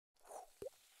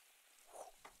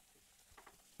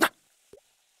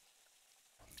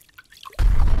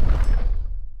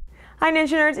Hi Ninja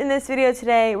Nerds, in this video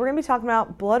today we're going to be talking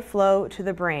about blood flow to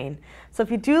the brain. So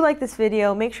if you do like this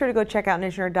video, make sure to go check out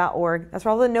ninjanerd.org. That's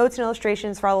where all the notes and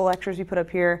illustrations for all the lectures we put up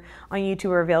here on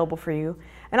YouTube are available for you.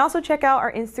 And also check out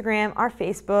our Instagram, our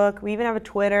Facebook, we even have a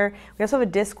Twitter, we also have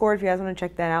a Discord if you guys want to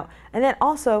check that out. And then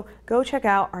also go check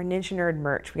out our Ninja Nerd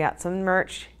merch. We got some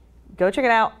merch. Go check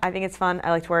it out. I think it's fun.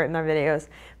 I like to wear it in our videos.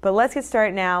 But let's get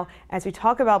started now as we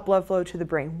talk about blood flow to the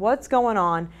brain. What's going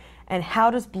on? And how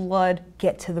does blood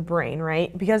get to the brain,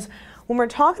 right? Because when we're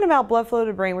talking about blood flow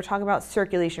to the brain, we're talking about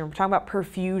circulation, we're talking about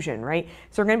perfusion, right?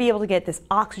 So we're gonna be able to get this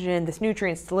oxygen, this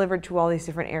nutrients delivered to all these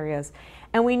different areas.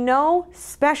 And we know,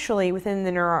 especially within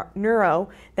the neuro,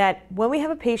 that when we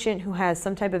have a patient who has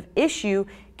some type of issue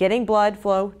getting blood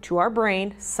flow to our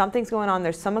brain, something's going on,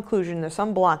 there's some occlusion, there's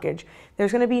some blockage,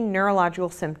 there's going to be neurological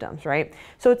symptoms, right?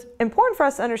 So it's important for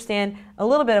us to understand a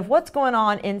little bit of what's going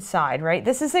on inside, right?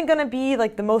 This isn't going to be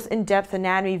like the most in-depth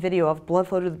anatomy video of blood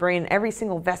flow to the brain, every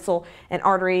single vessel and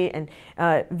artery and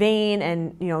vein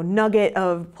and nugget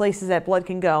of places that blood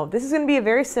can go. This is going to be a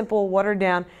very simple, watered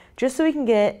down, just so we can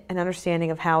get an understanding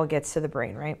of how it gets to the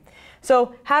brain, right?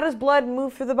 So how does blood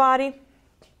move through the body?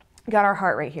 We got our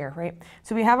heart right here, right?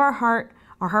 So we have our heart.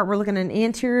 Our heart, we're looking at an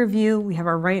anterior view. We have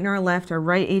our right and our left, our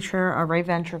right atria, our right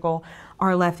ventricle,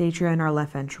 our left atria, and our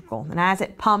left ventricle. And as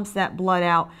it pumps that blood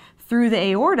out through the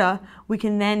aorta, we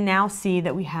can then now see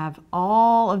that we have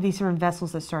all of these different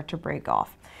vessels that start to break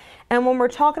off. And when we're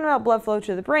talking about blood flow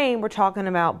to the brain, we're talking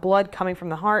about blood coming from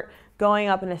the heart, going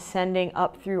up and ascending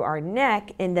up through our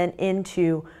neck and then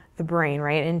into the brain,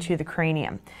 right, into the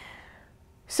cranium.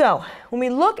 So when we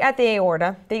look at the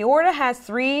aorta has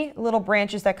three little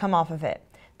branches that come off of it.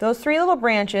 Those three little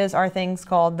branches are things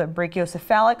called the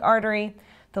brachiocephalic artery,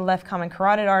 the left common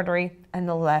carotid artery, and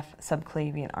the left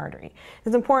subclavian artery.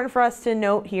 It's important for us to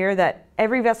note here that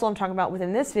every vessel I'm talking about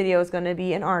within this video is going to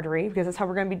be an artery because that's how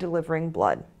we're going to be delivering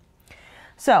blood.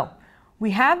 So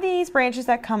we have these branches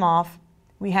that come off.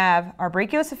 We have our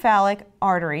brachiocephalic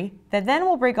artery that then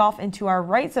will break off into our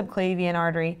right subclavian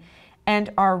artery and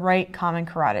our right common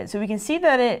carotid. So we can see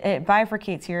that it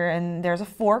bifurcates here and there's a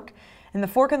fork. And the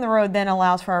fork in the road then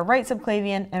allows for our right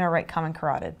subclavian and our right common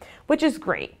carotid, which is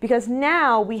great because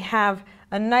now we have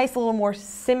a nice little more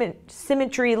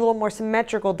symmetry, a little more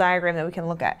symmetrical diagram that we can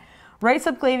look at. Right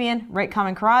subclavian, right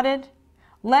common carotid,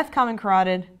 left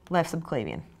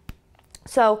subclavian.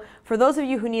 So for those of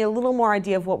you who need a little more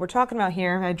idea of what we're talking about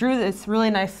here, I drew this really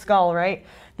nice skull, right?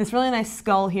 This really nice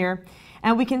skull here.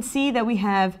 And we can see that we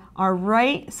have our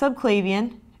right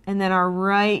subclavian and then our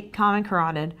right common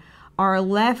carotid, our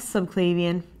left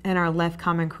subclavian, and our left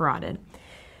common carotid.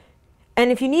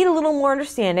 And if you need a little more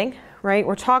understanding, right,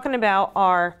 we're talking about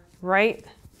our right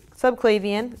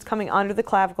subclavian, it's coming under the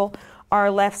clavicle, our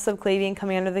left subclavian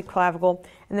coming under the clavicle,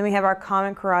 and then we have our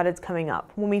common carotids coming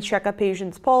up. When we check a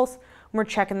patient's pulse, when we're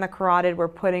checking the carotid, we're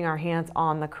putting our hands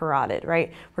on the carotid,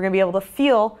 right? We're going to be able to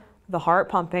feel the heart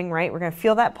pumping, right? We're going to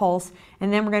feel that pulse,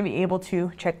 and then we're going to be able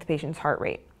to check the patient's heart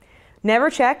rate. Never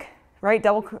check, right?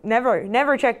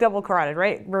 Never check double carotid,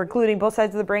 right? We're occluding both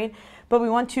sides of the brain, but we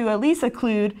want to at least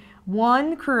occlude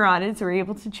one carotid so we're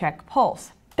able to check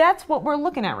pulse. That's what we're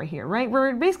looking at right here, right?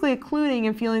 We're basically occluding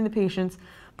and feeling the patient's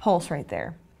pulse right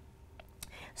there.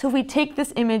 So if we take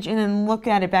this image and then look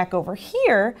at it back over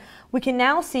here, we can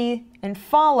now see and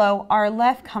follow our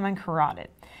left common carotid.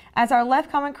 As our left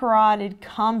common carotid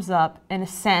comes up and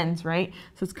ascends, right?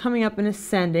 So it's coming up and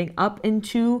ascending up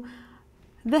into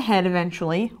the head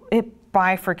eventually, it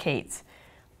bifurcates.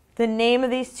 The name of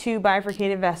these two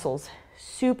bifurcated vessels,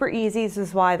 super easy. This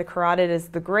is why the carotid is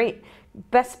the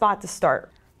best spot to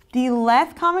start. The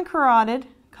left common carotid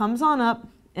comes on up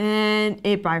and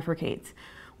it bifurcates.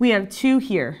 We have two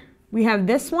here. We have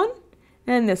this one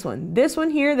and this one. This one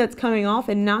here that's coming off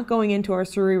and not going into our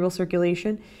cerebral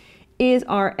circulation is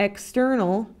our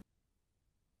external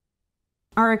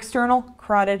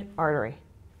carotid artery.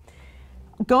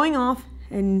 Going off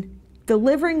and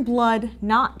delivering blood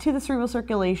not to the cerebral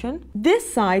circulation.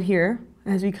 This side here,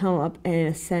 as we come up and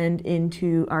ascend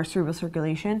into our cerebral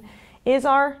circulation, is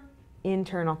our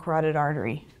internal carotid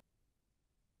artery.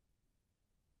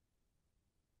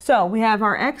 So we have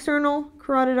our external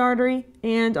carotid artery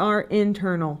and our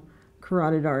internal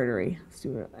carotid artery. Let's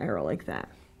do an arrow like that.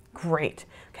 Great,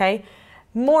 okay?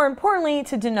 More importantly,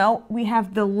 to denote, we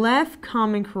have the left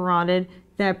common carotid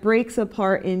that breaks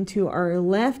apart into our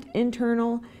left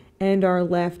internal and our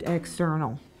left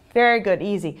external. Very good,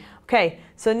 easy. Okay,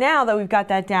 so now that we've got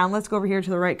that down, let's go over here to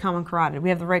the right common carotid. We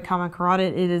have the right common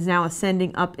carotid. It is now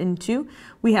ascending up into.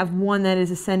 We have one that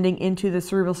is ascending into the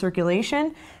cerebral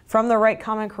circulation. From the right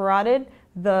common carotid,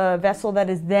 the vessel that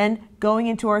is then going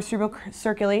into our cerebral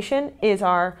circulation is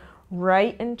our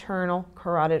right internal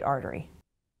carotid artery.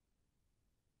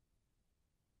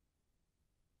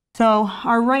 So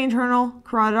our right internal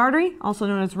carotid artery, also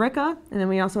known as RICA, and then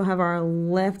we also have our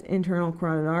left internal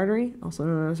carotid artery, also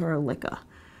known as our LICA.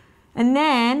 And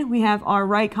then we have our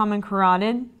right common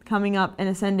carotid coming up and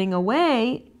ascending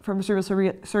away from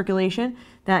cerebral circulation.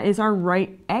 That is our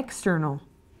right external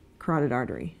carotid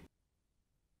artery.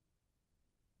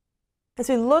 As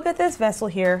we look at this vessel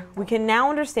here, we can now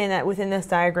understand that within this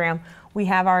diagram, we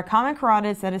have our common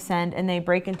carotids that ascend and they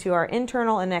break into our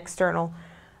internal and external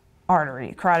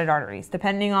carotid arteries,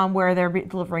 depending on where they're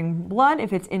delivering blood.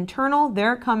 If it's internal,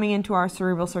 they're coming into our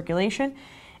cerebral circulation.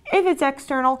 If it's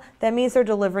external, that means they're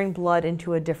delivering blood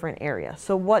into a different area.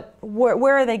 So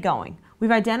where are they going?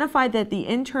 We've identified that the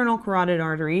internal carotid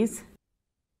arteries,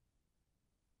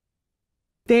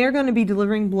 they are going to be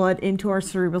delivering blood into our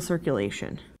cerebral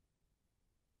circulation.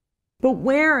 But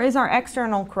where is our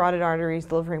external carotid arteries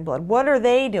delivering blood? What are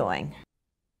they doing?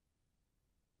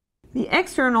 The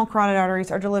external carotid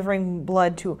arteries are delivering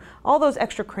blood to all those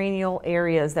extracranial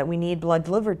areas that we need blood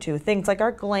delivered to, things like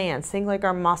our glands, things like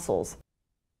our muscles.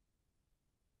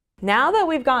 Now that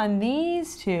we've gotten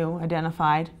these two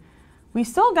identified, we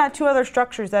still got two other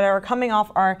structures that are coming off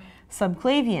our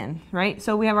subclavian, right?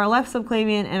 So we have our left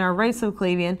subclavian and our right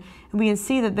subclavian, and we can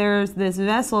see that there's this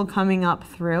vessel coming up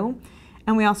through,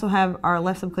 and we also have our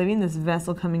left subclavian, this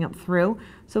vessel coming up through.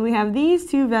 So we have these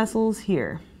two vessels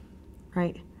here,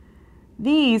 right?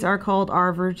 These are called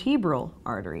our vertebral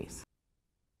arteries,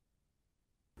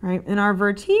 right? And our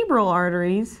vertebral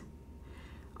arteries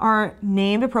are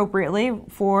named appropriately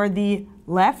for the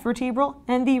left vertebral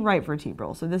and the right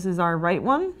vertebral. So this is our right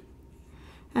one,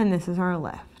 and this is our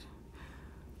left.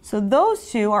 So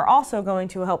those two are also going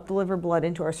to help deliver blood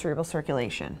into our cerebral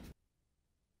circulation.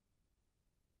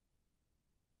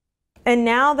 And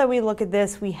now that we look at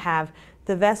this, we have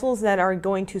the vessels that are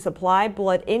going to supply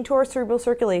blood into our cerebral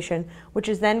circulation, which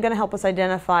is then going to help us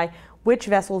identify which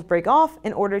vessels break off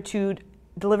in order to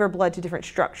deliver blood to different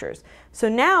structures. So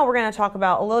now we're going to talk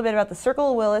about a little bit about the circle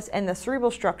of Willis and the cerebral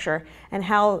structure and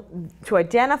how to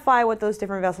identify what those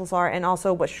different vessels are and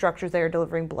also what structures they are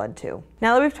delivering blood to.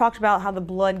 Now that we've talked about how the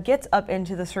blood gets up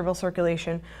into the cerebral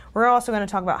circulation, we're also going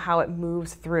to talk about how it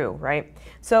moves through, right?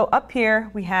 So up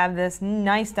here we have this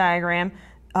nice diagram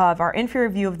of our inferior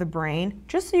view of the brain,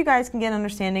 just so you guys can get an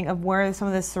understanding of where some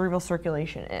of this cerebral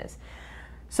circulation is.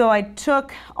 So I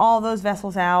took all those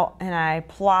vessels out and I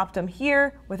plopped them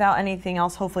here without anything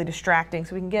else hopefully distracting,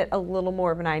 so we can get a little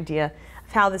more of an idea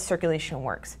of how this circulation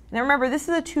works. Now remember, this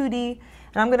is a 2D,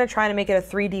 and I'm going to try to make it a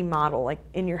 3D model, like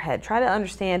in your head. Try to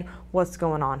understand what's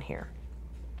going on here.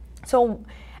 So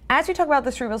as we talk about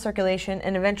the cerebral circulation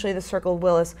and eventually the circle of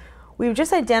Willis, we've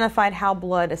just identified how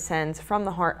blood ascends from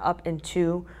the heart up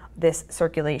into this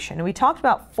circulation. And we talked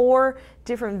about 4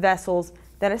 different vessels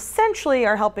that essentially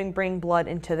are helping bring blood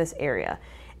into this area.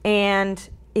 And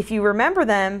if you remember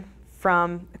them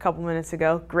from a couple minutes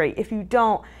ago, great. If you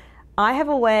don't, I have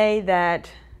a way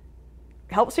that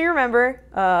helps you remember.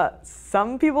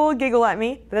 Some people giggle at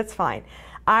me, but that's fine.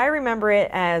 I remember it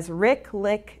as Rick,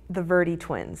 Lick, the Verdi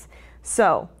twins.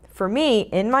 So for me,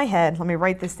 in my head, let me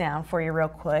write this down for you real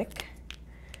quick.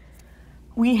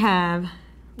 We have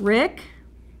Rick,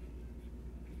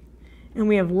 and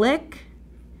we have Lick,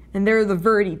 and they're the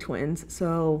Verdi twins,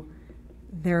 so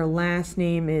their last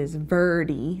name is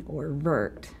Verdi or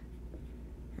Vert,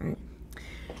 right?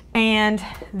 And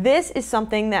this is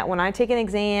something that when I take an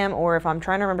exam or if I'm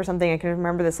trying to remember something, I can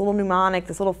remember this little mnemonic,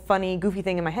 this little funny, goofy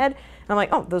thing in my head, and I'm like,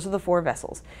 oh, those are the 4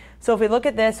 vessels. So if we look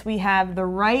at this, we have the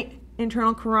right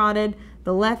internal carotid,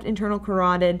 the left internal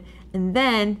carotid, and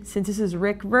then, since this is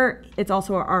Rick Vert, it's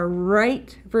also our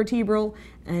right vertebral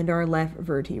and our left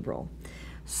vertebral.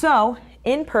 So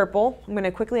in purple, I'm going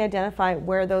to quickly identify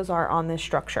where those are on this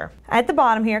structure. At the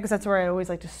bottom here, because that's where I always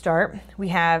like to start, we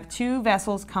have 2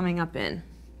 vessels coming up in.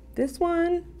 This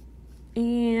one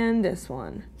and this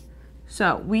one.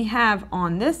 So we have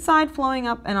on this side flowing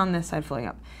up and on this side flowing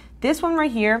up. This one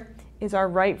right here is our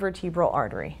right vertebral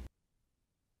artery.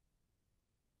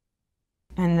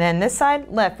 And then this side,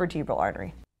 left vertebral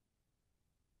artery.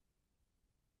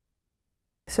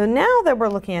 So now that we're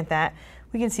looking at that,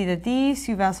 we can see that these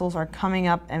 2 vessels are coming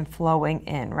up and flowing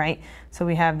in, right? So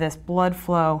we have this blood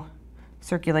flow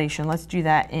circulation. Let's do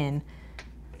that in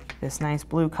this nice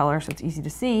blue color so it's easy to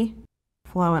see,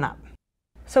 flowing up.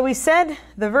 So we said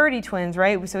the Verdi twins,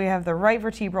 right? So we have the right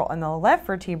vertebral and the left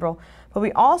vertebral, but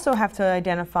we also have to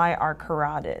identify our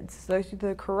carotids. So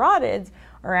the carotids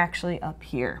are actually up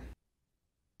here.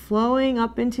 Flowing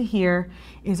up into here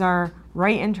is our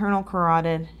right internal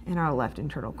carotid and our left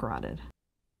internal carotid.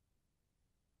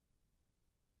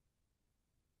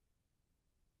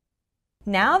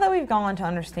 Now that we've gone to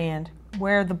understand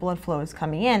where the blood flow is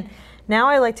coming in, now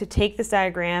I like to take this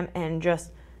diagram and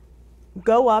just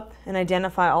go up and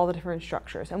identify all the different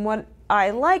structures. And what I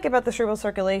like about the cerebral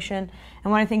circulation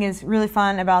and what I think is really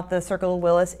fun about the circle of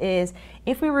Willis is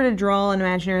if we were to draw an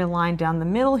imaginary line down the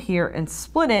middle here and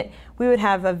split it, we would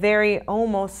have a very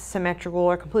almost symmetrical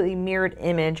or completely mirrored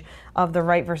image of the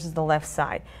right versus the left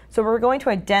side. So we're going to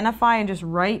identify and just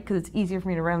write, because it's easier for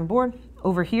me to write on the board,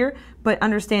 over here, but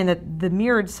understand that the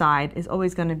mirrored side is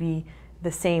always going to be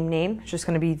the same name. It's just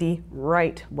going to be the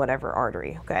right whatever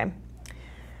artery, okay?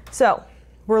 So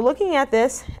we're looking at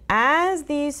this as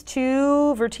these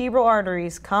two vertebral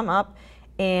arteries come up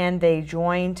and they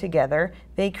join together.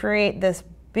 They create this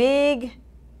big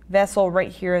vessel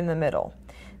right here in the middle.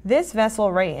 This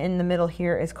vessel right in the middle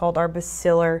here is called our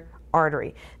basilar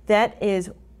artery. That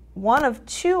is one of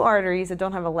two arteries that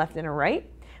don't have a left and a right,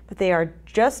 but they are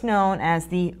just known as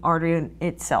the artery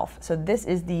itself. So this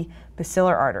is the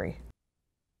basilar artery.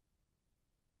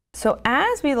 So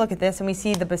as we look at this and we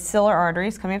see the basilar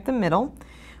arteries coming up the middle,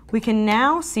 we can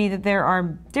now see that there are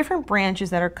different branches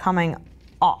that are coming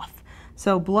off.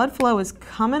 So blood flow is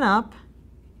coming up,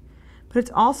 but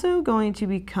it's also going to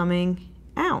be coming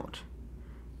out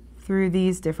through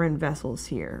these different vessels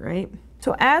here, right?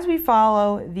 So as we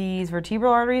follow these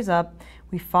vertebral arteries up,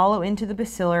 we follow into the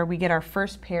basilar, we get our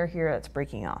first pair here that's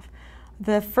breaking off.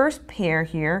 The first pair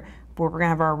here, where we're going to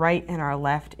have our right and our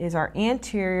left, is our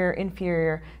anterior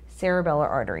inferior cerebellar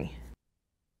artery.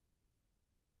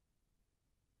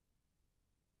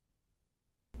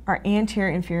 Our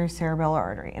anterior inferior cerebellar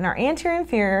artery. And our anterior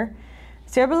inferior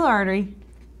cerebellar artery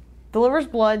delivers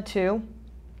blood to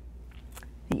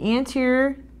the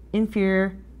anterior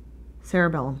inferior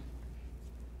cerebellum.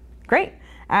 Great.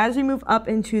 As we move up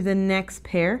into the next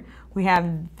pair, we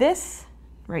have this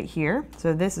right here.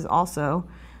 So this is also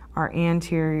our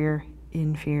anterior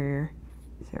inferior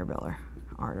cerebellar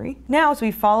artery. Now, as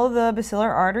we follow the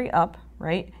basilar artery up,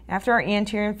 right, after our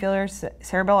anterior inferior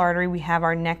cerebellar artery, we have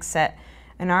our next set.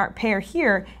 And our pair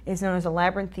here is known as a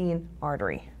labyrinthine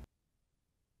artery.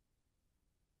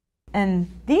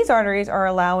 And these arteries are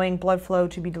allowing blood flow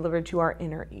to be delivered to our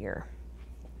inner ear.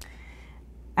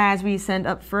 As we ascend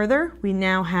up further, we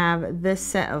now have this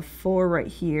set of four right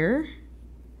here.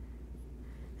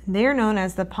 They are known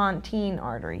as the pontine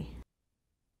artery.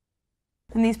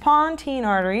 And these pontine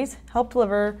arteries help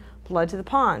deliver blood to the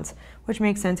pons, which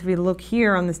makes sense. If we look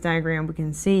here on this diagram, we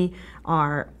can see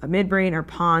our midbrain, our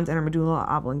pons, and our medulla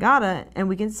oblongata, and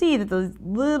we can see that those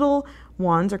little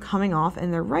ones are coming off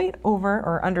and they're right over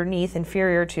or underneath,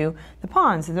 inferior to the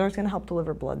pons, and those are going to help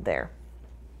deliver blood there.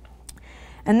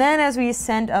 And then as we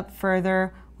ascend up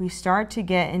further, we start to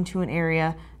get into an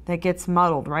area that gets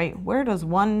muddled, right? Where does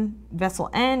one vessel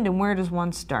end and where does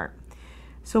one start?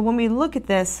 So when we look at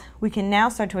this, we can now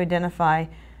start to identify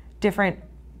different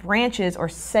branches or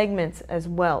segments as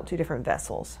well to different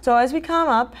vessels. So as we come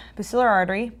up, basilar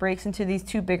artery breaks into these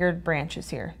two bigger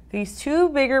branches here. These two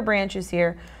bigger branches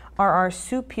here are our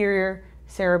superior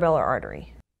cerebellar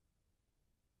artery.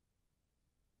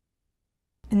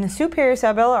 And the superior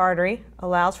cerebellar artery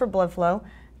allows for blood flow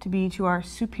to be to our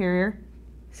superior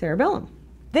cerebellum.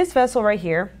 This vessel right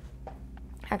here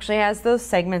actually has those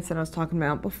segments that I was talking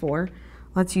about before.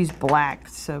 Let's use black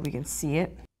so we can see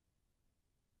it.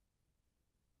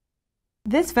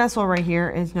 This vessel right here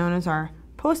is known as our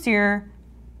posterior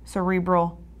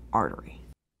cerebral artery.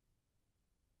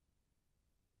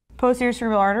 Posterior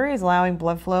cerebral artery is allowing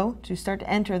blood flow to start to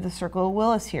enter the circle of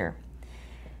Willis here.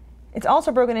 It's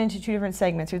also broken into two different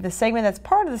segments. We have the segment that's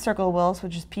part of the circle of Willis,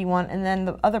 which is P1, and then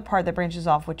the other part that branches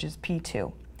off, which is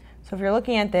P2. So if you're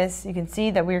looking at this, you can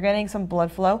see that we're getting some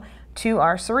blood flow to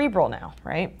our cerebral now,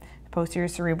 right? The posterior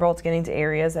cerebral, it's getting to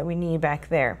areas that we need back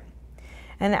there.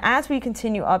 And as we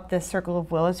continue up this circle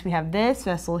of Willis, we have this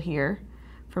vessel here,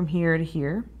 from here to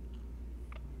here.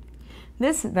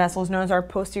 This vessel is known as our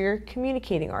posterior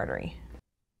communicating artery.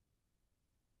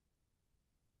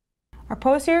 Our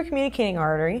posterior communicating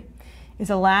artery is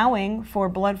allowing for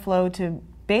blood flow to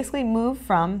basically move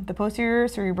from the posterior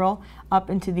cerebral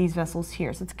up into these vessels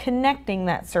here. So it's connecting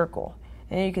that circle,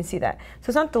 and you can see that. So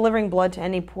it's not delivering blood to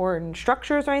any important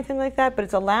structures or anything like that, but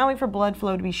it's allowing for blood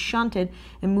flow to be shunted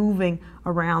and moving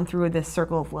around through this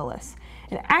circle of Willis.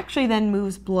 It actually then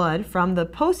moves blood from the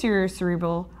posterior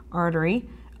cerebral artery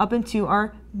up into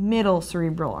our middle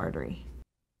cerebral artery.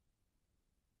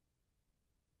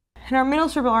 And our middle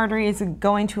cerebral artery is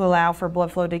going to allow for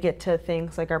blood flow to get to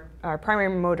things like our primary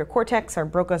motor cortex, our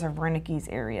Broca's, our Wernicke's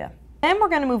area. Then we're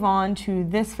going to move on to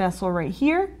this vessel right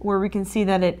here, where we can see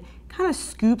that it kind of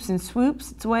scoops and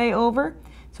swoops its way over.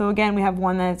 So again, we have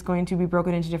one that's going to be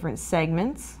broken into different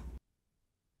segments.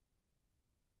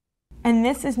 And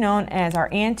this is known as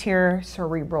our anterior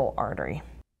cerebral artery,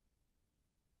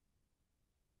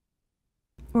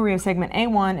 where we have segment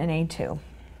A1 and A2.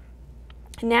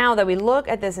 Now that we look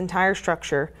at this entire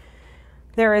structure,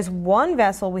 there is one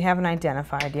vessel we haven't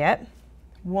identified yet,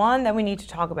 one that we need to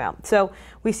talk about. So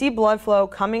we see blood flow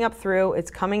coming up through, it's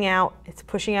coming out, it's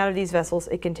pushing out of these vessels,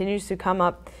 it continues to come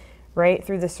up right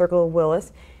through the circle of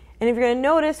Willis. And if you're going to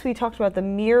notice, we talked about the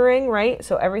mirroring, right?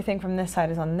 So everything from this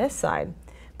side is on this side.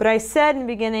 But I said in the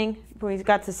beginning, when we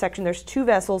got to this section, there's two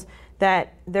vessels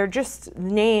that they're just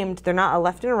named, they're not a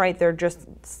left and a right, they're just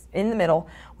in the middle.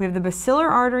 We have the basilar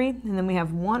artery, and then we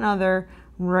have one other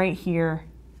right here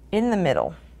in the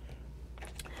middle.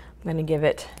 I'm going to give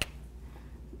it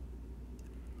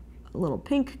a little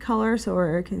pink color so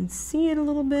I can see it a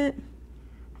little bit.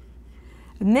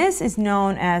 And this is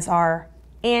known as our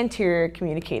anterior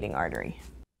communicating artery.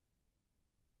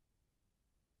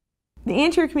 The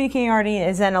anterior communicating artery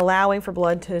is then allowing for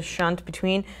blood to shunt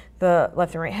between the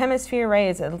left and right hemisphere, right?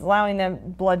 It's allowing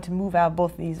them blood to move out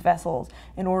both of these vessels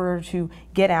in order to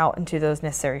get out into those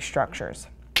necessary structures.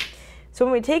 So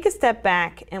when we take a step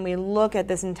back and we look at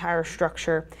this entire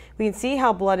structure, we can see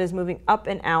how blood is moving up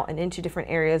and out and into different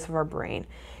areas of our brain.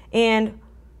 And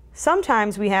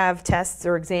sometimes we have tests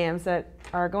or exams that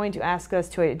are going to ask us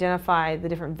to identify the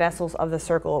different vessels of the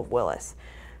circle of Willis.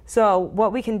 So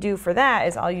what we can do for that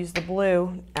is, I'll use the blue,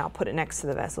 and I'll put it next to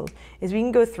the vessels, is we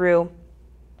can go through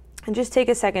and just take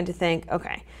a second to think,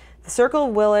 okay, the circle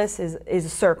of Willis is a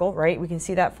circle, right? We can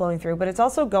see that flowing through, but it's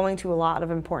also going to a lot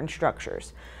of important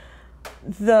structures.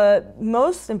 The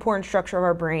most important structure of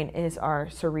our brain is our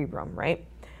cerebrum, right?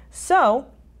 So,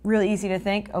 really easy to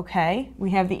think, okay,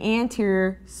 we have the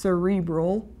anterior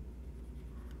cerebral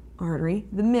artery,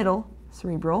 the middle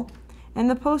cerebral, and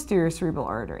the posterior cerebral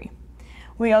artery.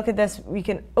 We look at this, we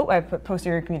can, oh, I put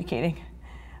posterior communicating,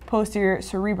 posterior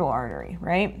cerebral artery,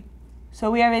 right?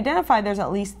 So we have identified there's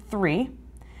at least three,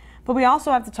 but we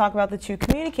also have to talk about the two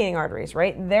communicating arteries,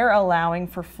 right? They're allowing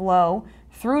for flow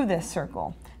through this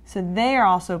circle. So they are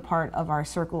also part of our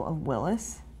circle of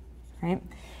Willis, right?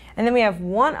 And then we have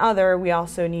one other we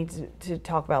also need to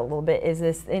talk about a little bit, is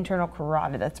this internal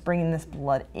carotid that's bringing this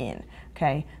blood in,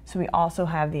 okay? So we also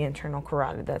have the internal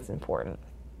carotid that's important.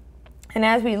 And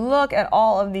as we look at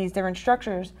all of these different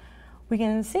structures, we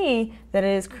can see that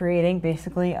it is creating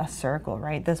basically a circle,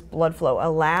 right? This blood flow,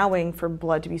 allowing for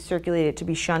blood to be circulated, to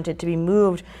be shunted, to be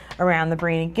moved around the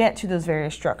brain and get to those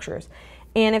various structures.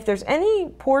 And if there's any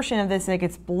portion of this that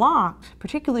gets blocked,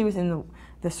 particularly within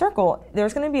the circle,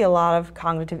 there's going to be a lot of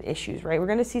cognitive issues, right? We're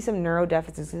going to see some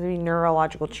neurodeficits, there's going to be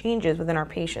neurological changes within our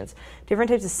patients, different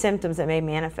types of symptoms that may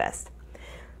manifest.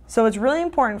 So it's really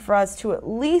important for us to at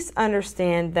least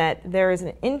understand that there is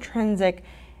an intrinsic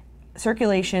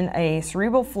circulation, a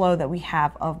cerebral flow that we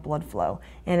have of blood flow,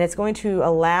 and it's going to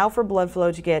allow for blood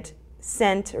flow to get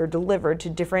sent or delivered to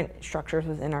different structures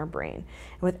within our brain.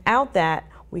 And without that,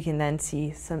 we can then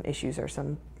see some issues or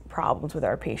some problems with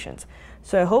our patients.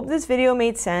 So I hope this video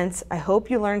made sense. I hope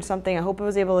you learned something. I hope I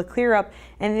was able to clear up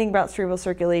anything about cerebral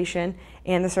circulation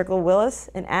and the circle of Willis.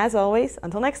 And as always,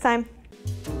 until next time.